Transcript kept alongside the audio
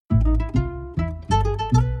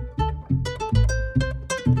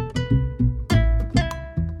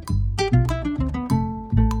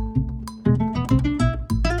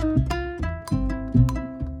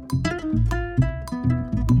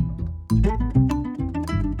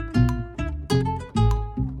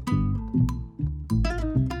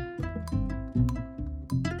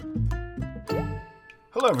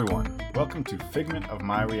Hello everyone, welcome to Figment of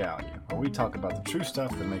My Reality, where we talk about the true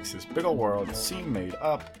stuff that makes this big ol' world seem made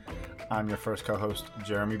up. I'm your first co-host,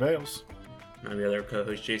 Jeremy Bales. I'm your other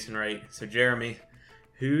co-host, Jason Wright. So Jeremy,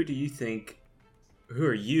 who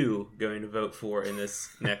are you going to vote for in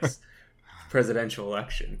this next presidential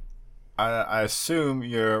election? I assume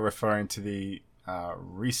you're referring to the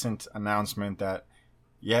recent announcement that,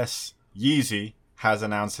 yes, Yeezy has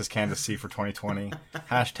announced his candidacy for 2020.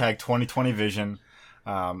 Hashtag 2020 vision.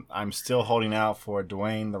 I'm still holding out for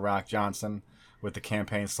Dwayne "The Rock" Johnson with the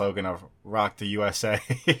campaign slogan of "Rock the USA"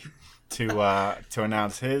 to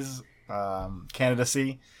announce his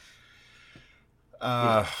candidacy.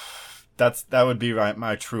 That would be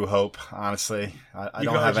my true hope. Honestly, I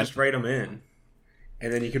don't have just write them in,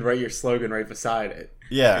 and then you can write your slogan right beside it.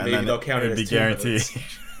 Yeah, and maybe they'll count it as guaranteed.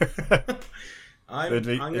 I'm going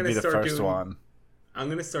to the first one. I'm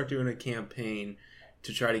going to start doing a campaign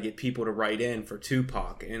to try to get people to write in for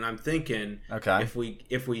Tupac, and I'm thinking, okay,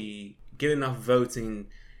 if we get enough votes and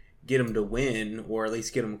get him to win, or at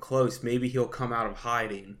least get him close, maybe he'll come out of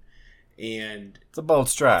hiding and it's a bold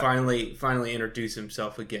strat. Finally introduce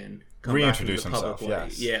himself again. Reintroduce himself.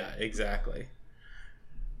 Yes. Yeah, exactly.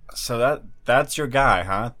 So that's your guy,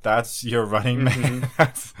 huh? That's your running man.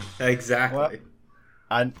 Exactly.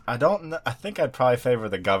 Well, I don't know. I think I'd probably favor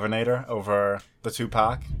the Governator over the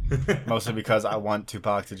Tupac, mostly because I want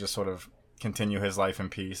Tupac to just sort of continue his life in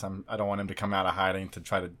peace. I don't want him to come out of hiding to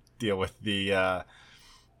try to deal with the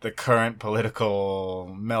current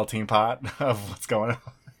political melting pot of what's going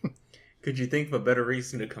on. Could you think of a better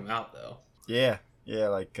reason to come out, though? Yeah,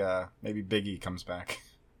 like maybe Biggie comes back.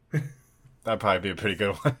 That'd probably be a pretty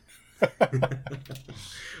good one.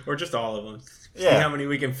 Or just all of them. See Yeah. how many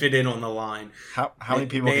we can fit in on the line. How many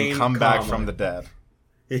people can come back from the dead?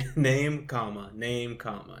 Name, comma, name,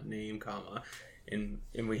 comma, name, comma. And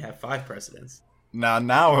we have 5 presidents.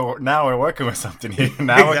 Now we're working with something here.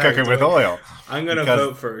 Now we're cooking with oil. I'm going to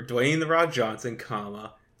vote for Dwayne "The Rock" Johnson,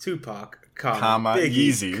 comma, Tupac, comma Biggie,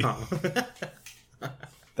 Yeezy. Comma.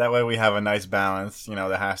 That way we have a nice balance. You know,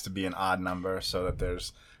 there has to be an odd number so that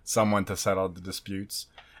there's someone to settle the disputes.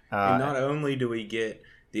 And not only do we get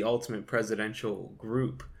the ultimate presidential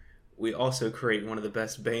group, we also create one of the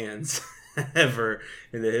best bands ever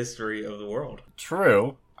in the history of the world.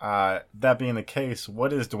 True. That being the case,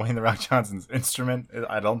 what is Dwayne "The Rock" Johnson's instrument?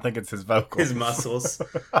 I don't think it's his vocals. His muscles.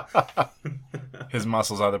 His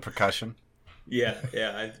muscles are the percussion. Yeah.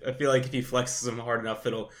 I feel like if he flexes them hard enough,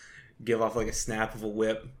 it'll give off like a snap of a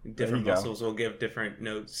whip. Different muscles will give different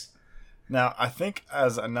notes. Now, I think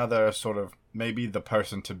as another sort of maybe the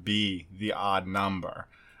person to be the odd number,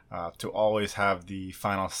 to always have the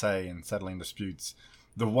final say in settling disputes,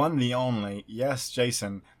 the one, the only, yes,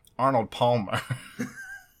 Jason, Arnold Palmer.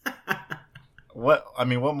 What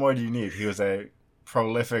more do you need? He was a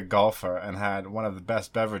prolific golfer and had one of the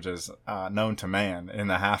best beverages known to man in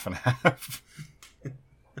the half and half.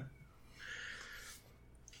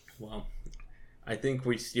 Well, I think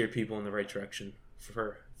we steered people in the right direction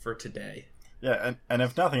for today. Yeah, and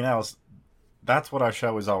if nothing else, that's what our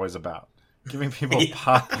show is always about. Giving people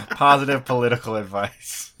positive political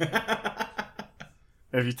advice.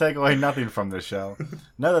 If you take away nothing from this show,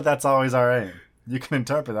 know that that's always our aim. You can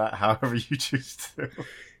interpret that however you choose to.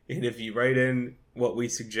 And if you write in what we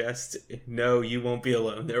suggest, no, you won't be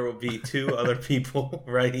alone. There will be 2 other people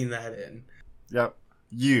writing that in. Yep.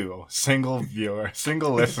 You, single viewer,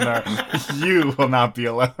 single listener, you will not be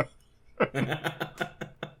alone.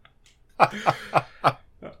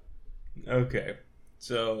 Okay,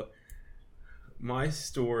 so my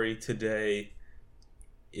story today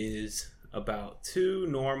is about 2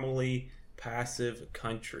 normally passive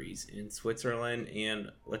countries in Switzerland and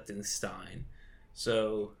Liechtenstein.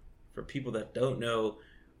 So for people that don't know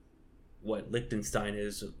what Liechtenstein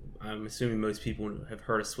is, I'm assuming most people have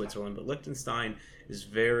heard of Switzerland, but Liechtenstein is a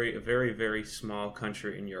very, very small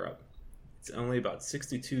country in Europe. It's only about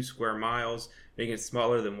 62 square miles, making it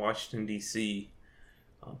smaller than Washington, D.C.,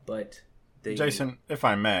 but Jason, if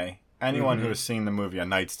I may, anyone who has seen the movie A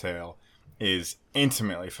Knight's Tale is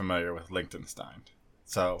intimately familiar with Liechtenstein.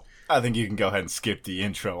 So I think you can go ahead and skip the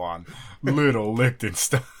intro on Little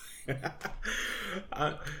Liechtenstein.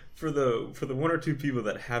 For the 1 or 2 people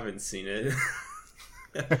that haven't seen it,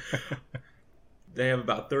 they have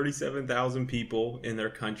about 37,000 people in their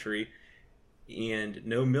country and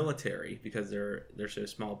no military because they're so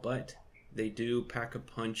small, but they do pack a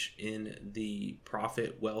punch in the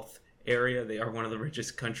profit wealth area. They are one of the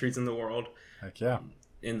richest countries in the world. Heck yeah.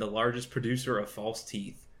 And the largest producer of false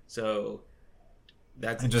teeth. So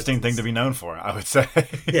that's interesting thing to be known for, I would say.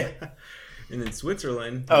 Yeah. And then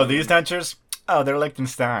Switzerland. Oh, these dentures? Oh, they're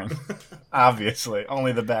Liechtenstein. Obviously,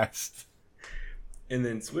 only the best. And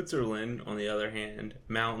then Switzerland, on the other hand,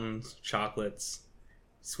 mountains, chocolates,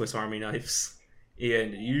 Swiss Army knives,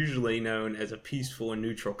 and usually known as a peaceful and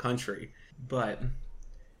neutral country. But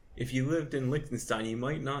if you lived in Liechtenstein, you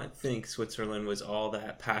might not think Switzerland was all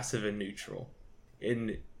that passive and neutral.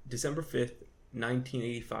 In December 5th,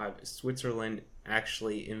 1985, Switzerland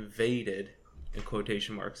actually invaded, in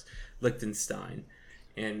quotation marks, Liechtenstein.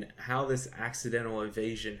 And how this accidental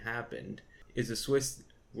invasion happened is the Swiss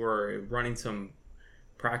were running some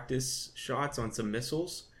practice shots on some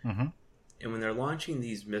missiles. Mm-hmm. And when they're launching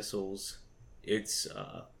these missiles, it's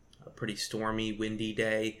a pretty stormy, windy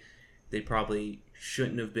day. They probably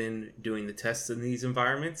shouldn't have been doing the tests in these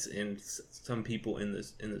environments, and some people in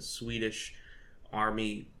the Swedish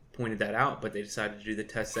army pointed that out, but they decided to do the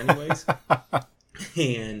tests anyways.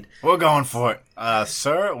 And we're going for it,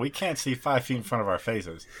 sir. We can't see 5 feet in front of our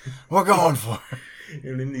faces. We're going for it.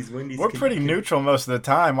 And in these windy, we're pretty neutral most of the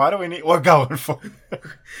time. Why do we need? We're going for it.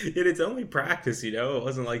 And it's only practice, you know. It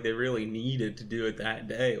wasn't like they really needed to do it that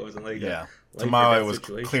day. It wasn't like tomorrow it was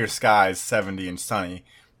clear skies, 70 and sunny,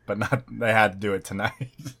 but not. They had to do it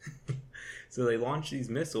tonight. So they launch these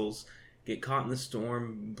missiles, get caught in the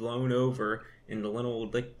storm, blown over into little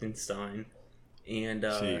old Liechtenstein, and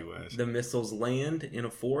the missiles land in a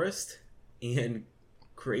forest and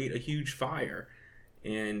create a huge fire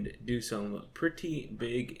and do some pretty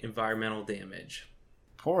big environmental damage.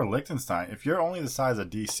 Poor Liechtenstein. If you're only the size of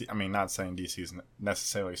DC, I mean, not saying DC is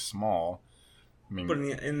necessarily small. I mean, but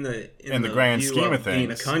in the grand scheme of things,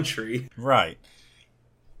 being a country, right?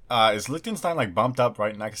 Is Liechtenstein like bumped up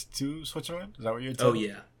right next to Switzerland? Is that what you're telling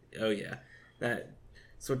me? Oh yeah. That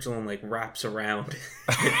Switzerland like wraps around.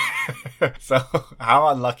 So how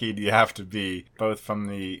unlucky do you have to be, both from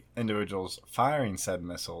the individuals firing said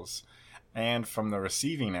missiles and from the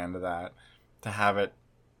receiving end of that, to have it?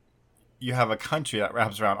 You have a country that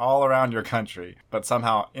wraps around all around your country, but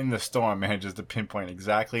somehow in the storm manages to pinpoint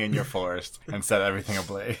exactly in your forest and set everything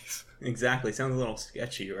ablaze. Exactly. Sounds a little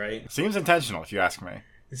sketchy, right? Seems intentional, if you ask me.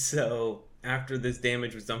 So after this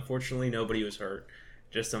damage was done, fortunately nobody was hurt,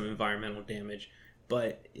 just some environmental damage.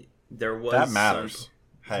 But there was that matters.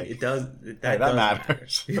 It does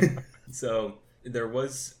matters. So there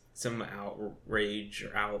was some outrage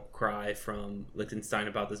or outcry from Liechtenstein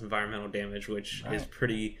about this environmental damage, which is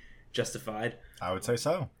pretty justified. I would say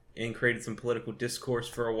so. And created some political discourse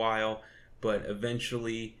for a while, but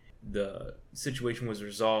eventually the situation was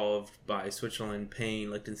resolved by Switzerland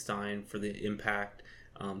paying Liechtenstein for the impact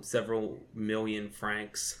several million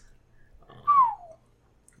francs.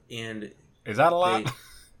 And is that a lot?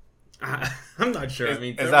 I'm not sure. I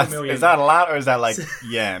mean, is that a lot, or is that like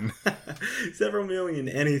yen? Several million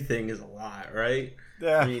anything is a lot, right?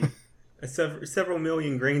 Yeah. I mean, several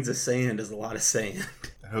million grains of sand is a lot of sand.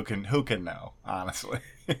 Who can know, honestly?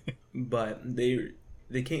 But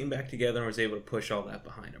they came back together and was able to push all that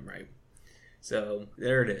behind them, right? So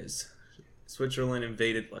there it is. Switzerland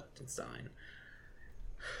invaded Liechtenstein.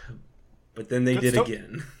 But then they did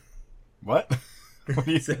again. What?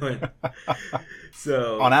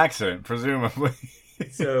 So on accident, presumably.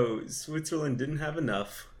 So Switzerland didn't have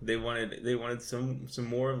enough. They wanted some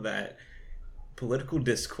more of that political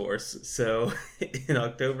discourse. So in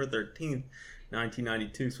October 13th,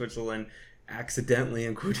 1992, Switzerland accidentally,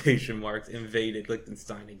 in quotation marks, invaded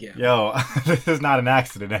Liechtenstein again. Yo, this is not an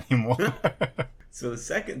accident anymore. So the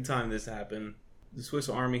second time this happened, the Swiss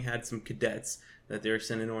Army had some cadets that they were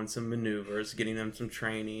sending on some maneuvers, getting them some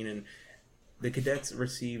training, and the cadets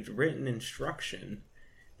received written instruction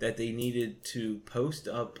that they needed to post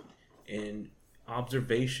up an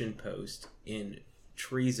observation post in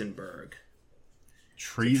Triesenberg.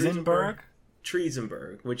 Triesenberg?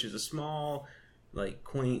 Triesenberg, which is a small, like,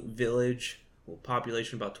 quaint village with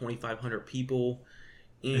population about 2,500 people.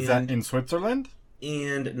 And, is that in Switzerland?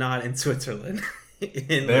 And not in Switzerland.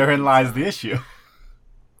 Therein lies the issue.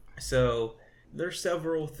 So there's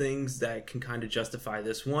several things that can kind of justify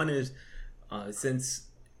this. One is, since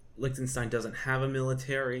Liechtenstein doesn't have a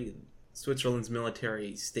military, Switzerland's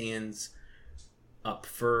military stands up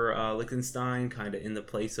for Liechtenstein, kind of in the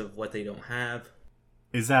place of what they don't have.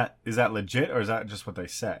 Is that legit, or is that just what they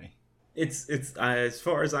say? It's as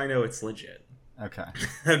far as I know, it's legit. Okay.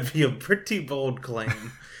 That'd be a pretty bold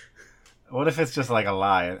claim. What if it's just like a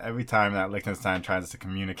lie? Every time that Liechtenstein tries to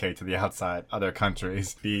communicate to the outside other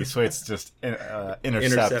countries, the Swiss just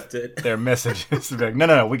intercept their messages. Be like,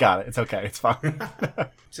 no, we got it. It's okay. It's fine.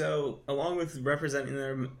 So, along with representing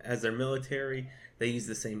them as their military, they use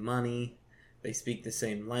the same money. They speak the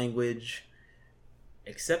same language.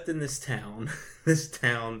 Except in this town. This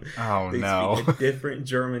town, Oh they no. speak a different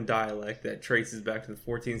German dialect that traces back to the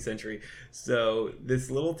 14th century. So this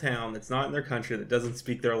little town that's not in their country, that doesn't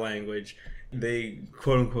speak their language, they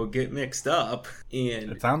quote unquote get mixed up,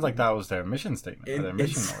 and It sounds like that was their mission statement, or their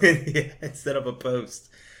mission order. yeah, set up a post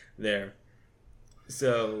there.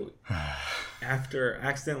 So after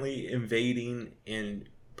accidentally invading and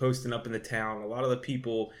posting up in the town, a lot of the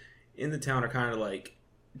people in the town are kind of like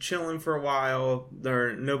chilling for a while.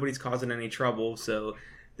 Nobody's causing any trouble, so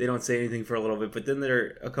they don't say anything for a little bit. But then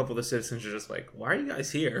a couple of the citizens are just like, "Why are you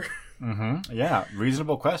guys here?" Mm-hmm. Yeah,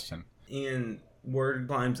 reasonable question. And word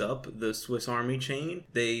climbs up the Swiss Army chain.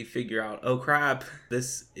 They figure out, oh crap,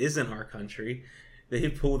 this isn't our country. They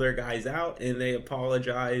pull their guys out and they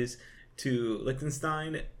apologize to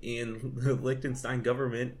Liechtenstein, and the Liechtenstein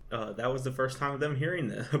government, that was the first time of them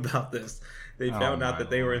hearing about this. They found out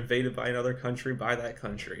that they were invaded by another country by that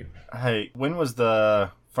country. Hey, when was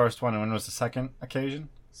the first one and when was the second occasion?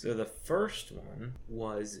 So the first one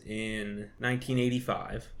was in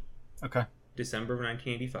 1985. Okay. December of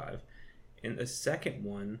 1985. And the second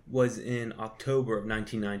one was in October of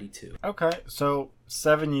 1992. Okay, so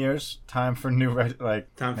 7 years, time for new,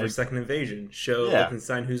 Time for a second invasion. Show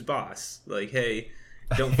Liechtenstein who's boss. Like, hey,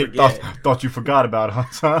 don't forget. thought you forgot about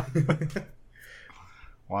us, huh?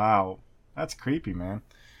 Wow, that's creepy, man.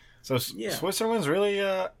 So Switzerland's really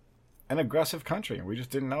an aggressive country. We just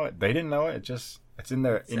didn't know it. They didn't know it. It's in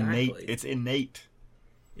their innate. It's innate.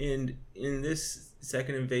 And in this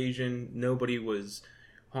second invasion, nobody was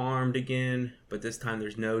harmed again, but this time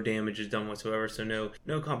there's no damages done whatsoever, so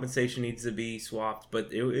no compensation needs to be swapped.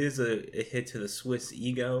 But it is a hit to the Swiss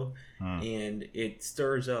ego, and it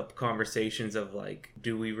stirs up conversations of like,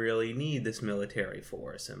 do we really need this military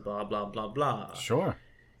force, and blah blah blah blah. Sure.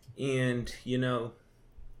 And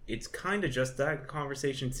it's kind of just that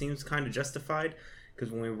conversation seems kind of justified, because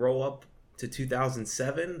when we roll up to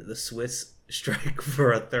 2007, the Swiss strike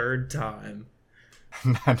for a third time.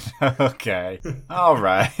 Okay. All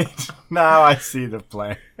right. Now I see the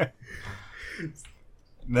plan.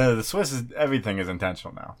 No, the Swiss everything is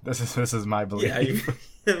intentional now. This is my belief.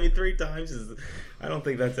 Yeah, I mean 3 times I don't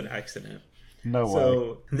think that's an accident. No way.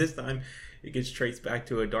 So this time it gets traced back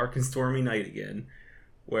to a dark and stormy night again,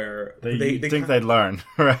 where they think they'd learn,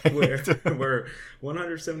 right? Where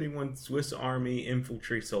 171 Swiss Army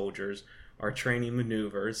infantry soldiers are training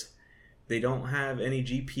maneuvers. They don't have any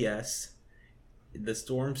GPS. The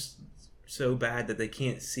storm's so bad that they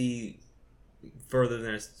can't see further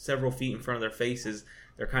than several feet in front of their faces.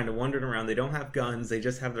 They're kind of wandering around. They don't have guns. They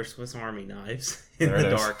just have their Swiss Army knives in the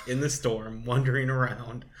dark, in the storm, wandering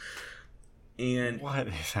around. And what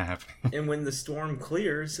is happening? And when the storm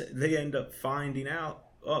clears, they end up finding out,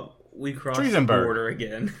 oh, we crossed the border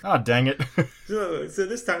again. Oh, dang it. So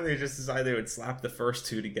this time they just decided they would slap the first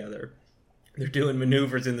two together. They're doing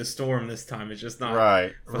maneuvers in the storm this time. It's just not...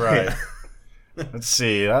 Right. Let's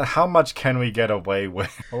see. How much can we get away with?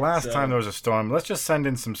 The last time there was a storm, let's just send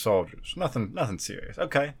in some soldiers. Nothing serious.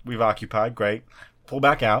 Okay, we've occupied. Great. Pull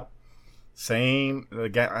back out.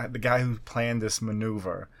 The guy who planned this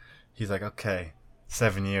maneuver, he's like, okay,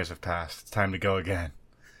 7 years have passed. It's time to go again.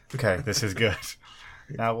 Okay, this is good.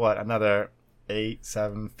 Now what? Another 8,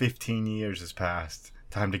 7, 15 years has passed.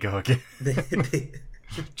 Time to go again.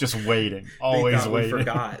 Just waiting. Always waiting.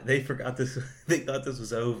 They forgot this. They thought this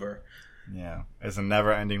was over. Yeah, it's a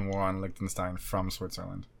never-ending war on Liechtenstein from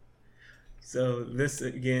Switzerland. So this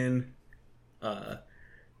again,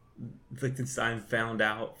 Liechtenstein found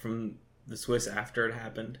out from the Swiss after it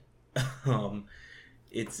happened.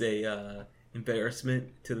 It's a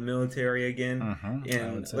embarrassment to the military again,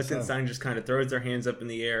 and Liechtenstein just kind of throws their hands up in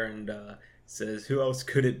the air and says, "Who else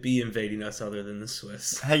could it be invading us other than the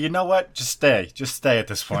Swiss?" Hey, you know what? Just stay at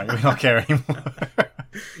this point. We don't care anymore.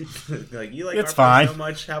 Like, you like it's our fine so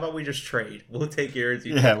much. How about we just trade? We'll take yours.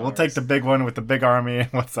 We'll take the big one with the big army.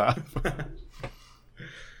 What's up?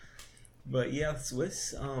 But yeah,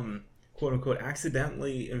 Swiss, quote unquote,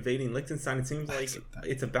 accidentally invading Liechtenstein. It seems like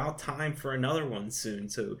it's about time for another one soon.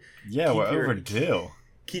 So yeah, we're overdue.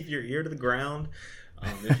 Keep your ear to the ground.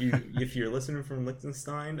 If you're listening from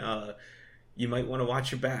Liechtenstein, you might want to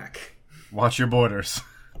watch your back. Watch your borders.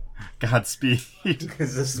 Godspeed.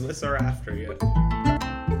 Because the Swiss are after you.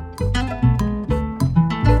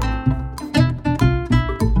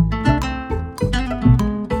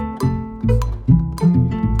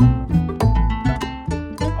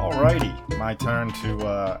 Alrighty, my turn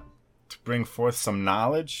to bring forth some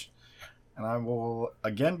knowledge, and I will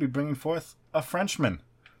again be bringing forth a Frenchman.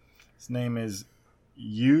 His name is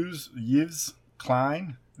Yves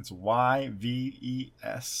Klein. It's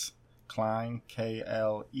Yves Klein,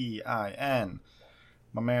 Klein.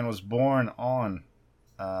 My man was born on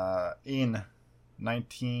in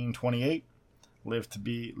 1928, lived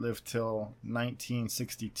till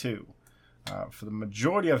 1962. For the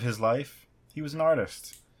majority of his life, he was an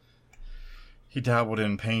artist. He dabbled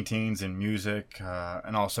in paintings and music,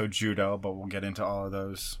 and also judo, but we'll get into all of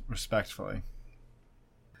those respectfully.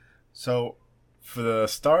 So, for the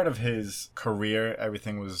start of his career,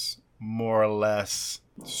 everything was more or less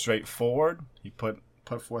straightforward. He put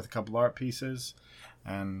forth a couple art pieces,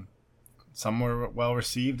 and some were well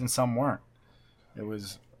received and some weren't. It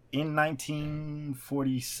was in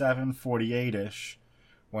 1947, 48-ish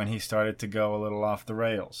when he started to go a little off the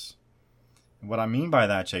rails. What I mean by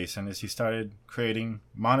that, Jason, is he started creating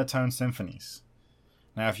monotone symphonies.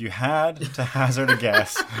 Now, if you had to hazard a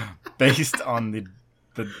guess based on the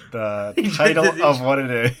title of what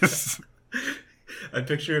it is. I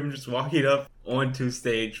picture him just walking up onto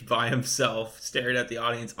stage by himself, staring at the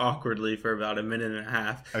audience awkwardly for about a minute and a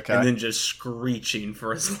half, and then just screeching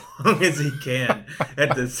for as long as he can,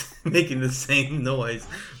 making the same noise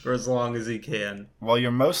for as long as he can. Well,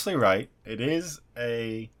 you're mostly right. It is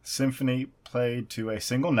a symphony played to a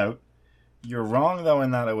single note. You're wrong, though, in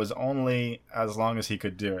that it was only as long as he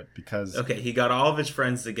could do it, because... Okay, he got all of his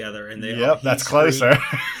friends together, and that's closer.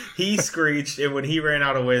 He screeched, and when he ran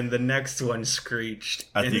out of wind, the next one screeched.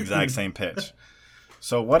 At the exact same pitch.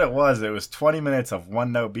 So what it was 20 minutes of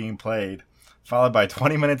one note being played, followed by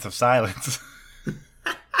 20 minutes of silence.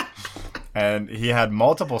 And he had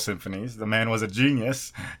multiple symphonies. The man was a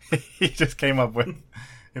genius. He just came up with,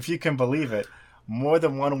 if you can believe it, more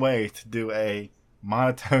than one way to do a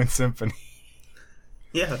monotone symphony.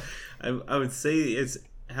 Yeah, I would say it's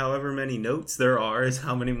however many notes there are is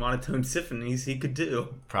how many monotone symphonies he could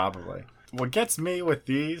do. Probably. What gets me with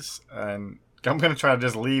these, and I'm going to try to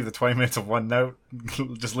just leave the 20 minutes of one note,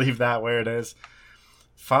 just leave that where it is,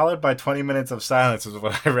 followed by 20 minutes of silence is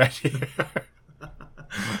what I read here.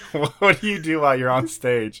 What do you do while you're on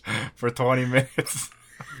stage for 20 minutes?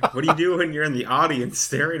 What do you do when you're in the audience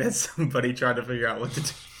staring at somebody trying to figure out what to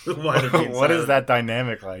do? What is that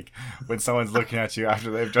dynamic like when someone's looking at you after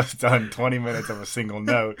they've just done 20 minutes of a single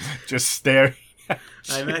note, just staring at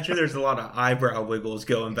you? I imagine there's a lot of eyebrow wiggles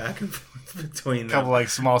going back and forth between them. A couple like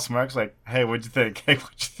small smirks like, hey, what'd you think? Hey,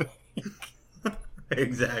 what'd you think?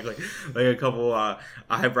 Exactly. Like a couple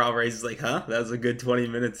eyebrow raises like, huh? That was a good 20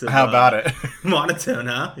 minutes of... How about it? Monotone,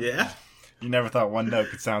 huh? Yeah? You never thought one note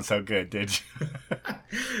could sound so good, did you?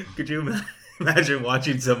 Could you imagine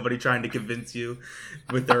watching somebody trying to convince you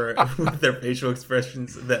with their facial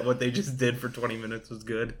expressions that what they just did for 20 minutes was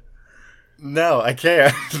good? No, I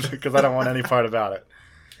can't, because I don't want any part about it.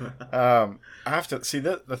 I have to see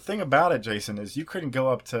the thing about it, Jason, is you couldn't go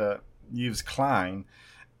up to Yves Klein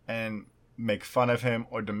and make fun of him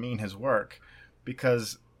or demean his work,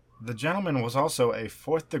 because the gentleman was also a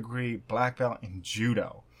 4th degree black belt in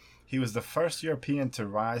judo. He was the first European to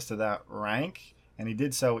rise to that rank, and he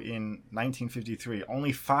did so in 1953,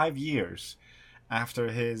 only 5 years after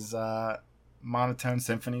his monotone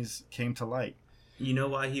symphonies came to light. You know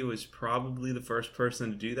why he was probably the first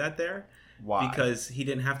person to do that there? Why? Because he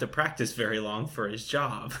didn't have to practice very long for his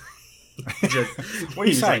job. What are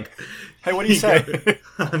you saying? Hey, what do you say?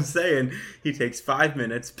 I'm saying he takes 5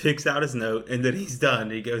 minutes, picks out his note, and then he's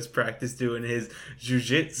done. He goes practice doing his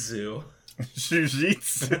jiu-jitsu.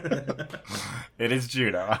 Jiu-jitsu? It is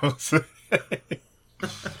judo, I will say.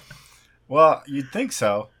 Well, you'd think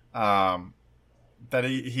so. That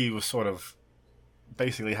he was sort of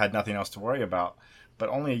basically had nothing else to worry about. But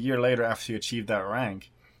only a year later, after he achieved that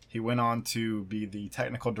rank, he went on to be the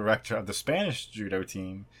technical director of the Spanish judo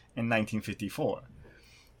team in 1954.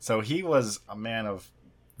 So he was a man of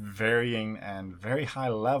varying and very high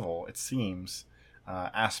level, it seems,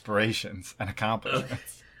 aspirations and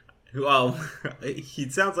accomplishments. Okay. Well,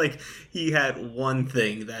 it sounds like he had one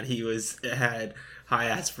thing that he had high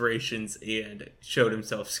aspirations and showed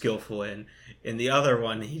himself skillful in. And the other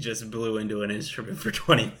one, he just blew into an instrument for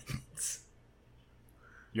 20 minutes.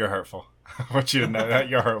 You're hurtful. I want you to know that.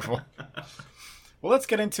 You're hurtful. Well, let's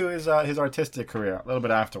get into his artistic career a little bit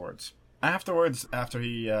afterwards. After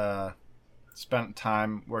he spent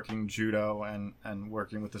time working judo and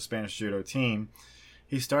working with the Spanish judo team,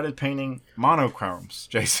 he started painting monochromes,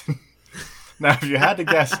 Jason. Now, if you had to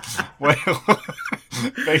guess,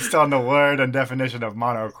 based on the word and definition of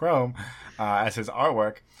monochrome as his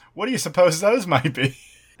artwork, what do you suppose those might be?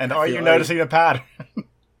 And are you noticing a pattern?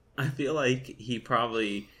 I feel like he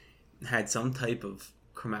probably had some type of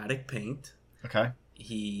chromatic paint. Okay.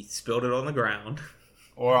 He spilled it on the ground.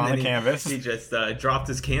 Or on the canvas. He just dropped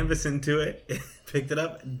his canvas into it, picked it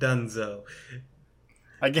up, donezo.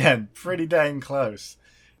 Again, pretty dang close.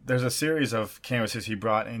 there's a series of canvases he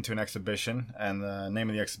brought into an exhibition, and the name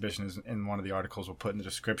of the exhibition is in one of the articles we'll put in the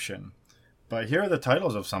description. But here are the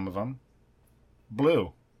titles of some of them.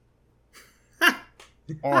 Blue.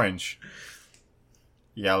 Orange.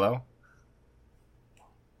 Yellow.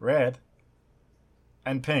 Red.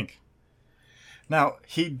 And pink. Now,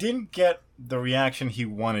 he didn't get the reaction he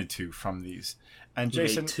wanted to from these. And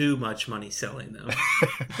Jason, made too much money selling them.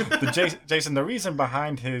 Jason, the reason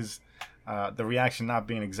behind his the reaction not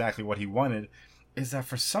being exactly what he wanted is that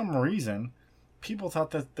for some reason people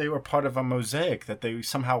thought that they were part of a mosaic, that they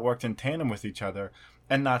somehow worked in tandem with each other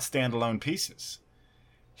and not standalone pieces.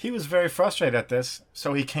 He was very frustrated at this,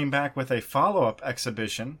 so he came back with a follow-up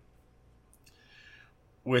exhibition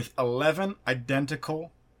with 11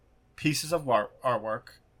 identical pieces of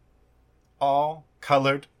artwork, all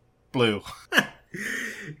colored blue.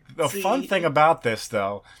 The fun thing about this,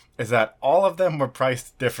 though, is that all of them were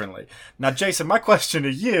priced differently. Now, Jason, my question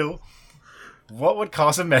to you, what would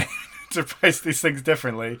cause a man to price these things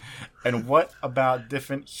differently? And what about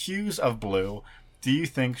different hues of blue do you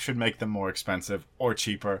think should make them more expensive or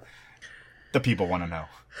cheaper? The people want to know.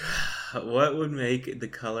 What would make the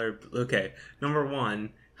color... Okay, number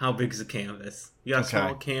one, how big is the canvas? You got a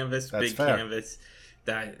small canvas, that's big fair. Canvas.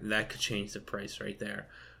 That could change the price right there.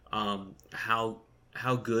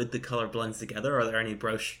 How good the color blends together. Are there any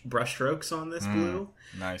brush strokes on this blue?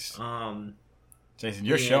 Nice. Jason,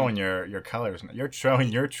 you're showing your colors. You're showing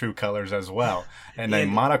your true colors as well. In a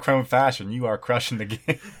monochrome fashion, you are crushing the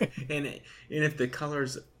game. and if the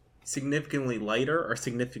color's significantly lighter or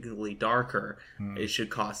significantly darker, it should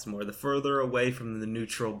cost more. The further away from the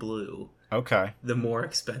neutral blue, the more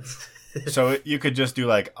expensive. So you could just do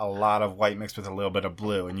like a lot of white mixed with a little bit of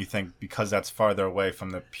blue, and you think because that's farther away from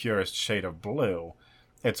the purest shade of blue,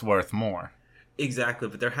 it's worth more. Exactly,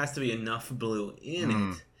 but there has to be enough blue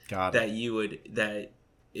in it that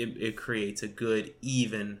it creates a good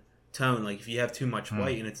even tone. Like if you have too much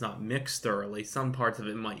white and it's not mixed thoroughly, some parts of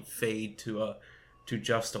it might fade to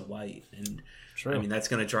just a white, and true. I mean that's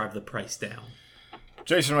going to drive the price down.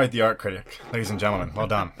 Jason Wright, the art critic, ladies and gentlemen, well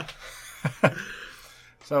done.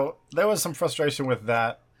 So there was some frustration with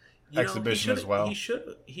that exhibition as well. He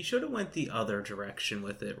should have went the other direction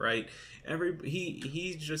with it, right?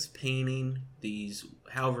 He's just painting these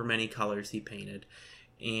however many colors he painted,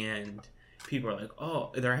 and people are like,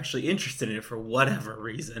 oh, they're actually interested in it for whatever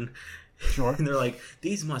reason. Sure. And they're like,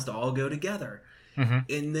 these must all go together. Mm-hmm.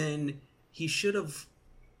 And then he should have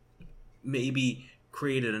maybe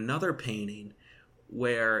created another painting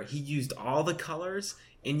where he used all the colors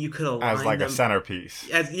and you could align as like them, a centerpiece.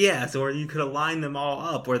 Or you could align them all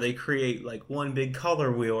up where they create like one big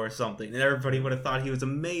color wheel or something. And everybody would have thought he was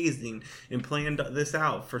amazing and planned this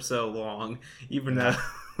out for so long, even though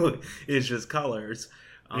it's just colors.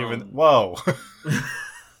 Whoa.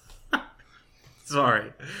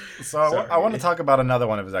 Sorry. So I want to talk about another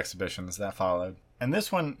one of his exhibitions that followed. And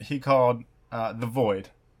this one he called The Void.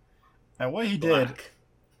 And what he did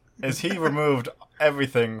is he removed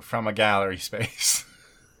everything from a gallery space.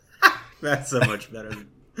 That's so much better.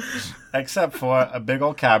 Except for a big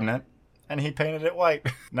old cabinet, and he painted it white.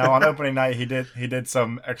 Now on opening night he did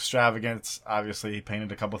some extravagance. Obviously he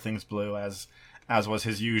painted a couple things blue as was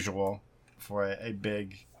his usual for a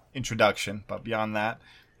big introduction, but beyond that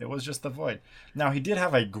it was just The Void. Now he did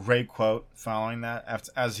have a great quote following that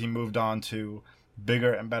as he moved on to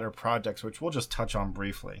bigger and better projects, which we'll just touch on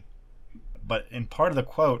briefly. But in part of the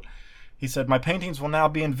quote, he said, "My paintings will now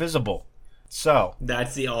be invisible." So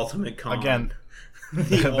that's the ultimate con. Again,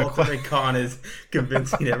 the ultimate con is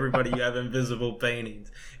convincing everybody you have invisible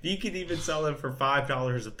paintings. If you could even sell them for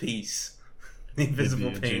 $5 a piece, the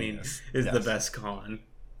invisible painting is the best con.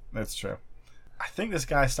 That's true. I think this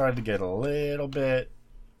guy started to get a little bit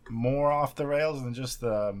more off the rails than just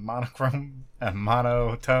the monochrome and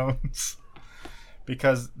monotones.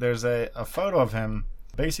 Because there's a photo of him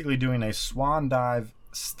basically doing a swan dive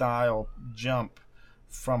style jump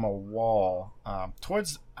from a wall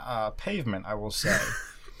towards pavement, I will say.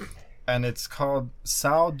 And it's called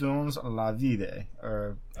Saut dans la vide,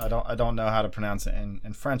 or I don't know how to pronounce it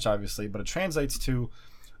in French, obviously, but it translates to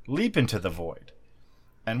leap into the void.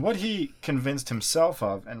 And what he convinced himself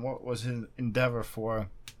of, and what was his endeavor for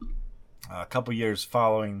a couple years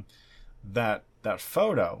following that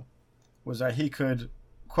photo, was that he could,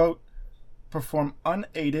 quote, perform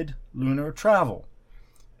unaided lunar travel.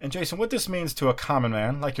 And Jason, what this means to a common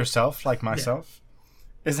man like yourself, like myself,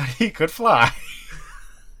 is that he could fly.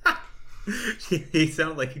 He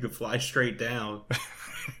sounded like he could fly straight down.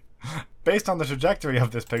 Based on the trajectory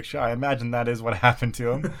of this picture, I imagine that is what happened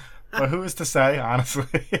to him. But who is to say,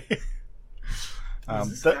 honestly? Was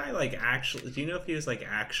this guy like actually? Do you know if he was like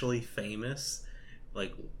actually famous?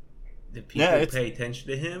 Like, did people pay attention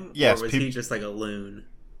to him? Yes, or was he just like a loon?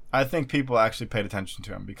 I think people actually paid attention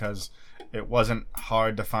to him because it wasn't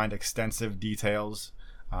hard to find extensive details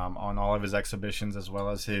on all of his exhibitions as well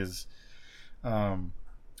as his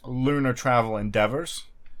lunar travel endeavors.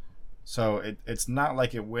 So it's not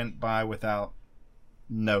like it went by without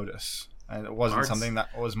notice. And it wasn't something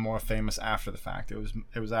that was more famous after the fact.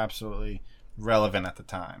 It was absolutely relevant at the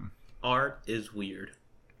time. Art is weird.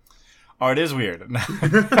 Art is weird.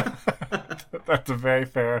 That's a very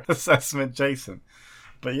fair assessment, Jason.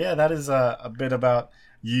 But yeah, that is a bit about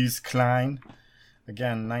Yves Klein.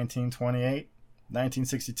 Again, 1928,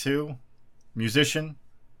 1962, musician,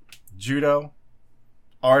 judo,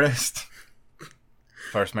 artist,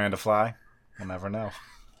 first man to fly. We'll never know.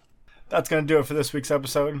 That's going to do it for this week's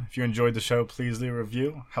episode. If you enjoyed the show, please leave a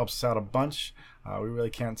review. Helps us out a bunch. We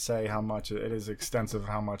really can't say how much. It is extensive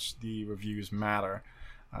how much the reviews matter.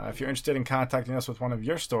 If you're interested in contacting us with one of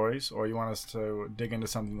your stories, or you want us to dig into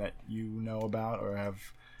something that you know about or have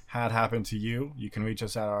had happen to you, you can reach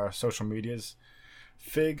us at our social medias.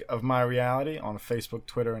 Fig of My Reality on Facebook,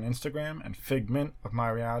 Twitter, and Instagram, and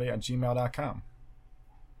figmentofmyreality@gmail.com.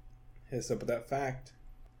 Hit us up with that fact.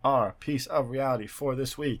 Our piece of reality for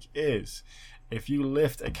this week is: if you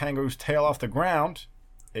lift a kangaroo's tail off the ground,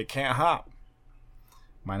 it can't hop.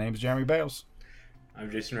 My name's Jeremy Bales. I'm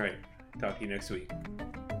Jason Wright. Talk to you next week.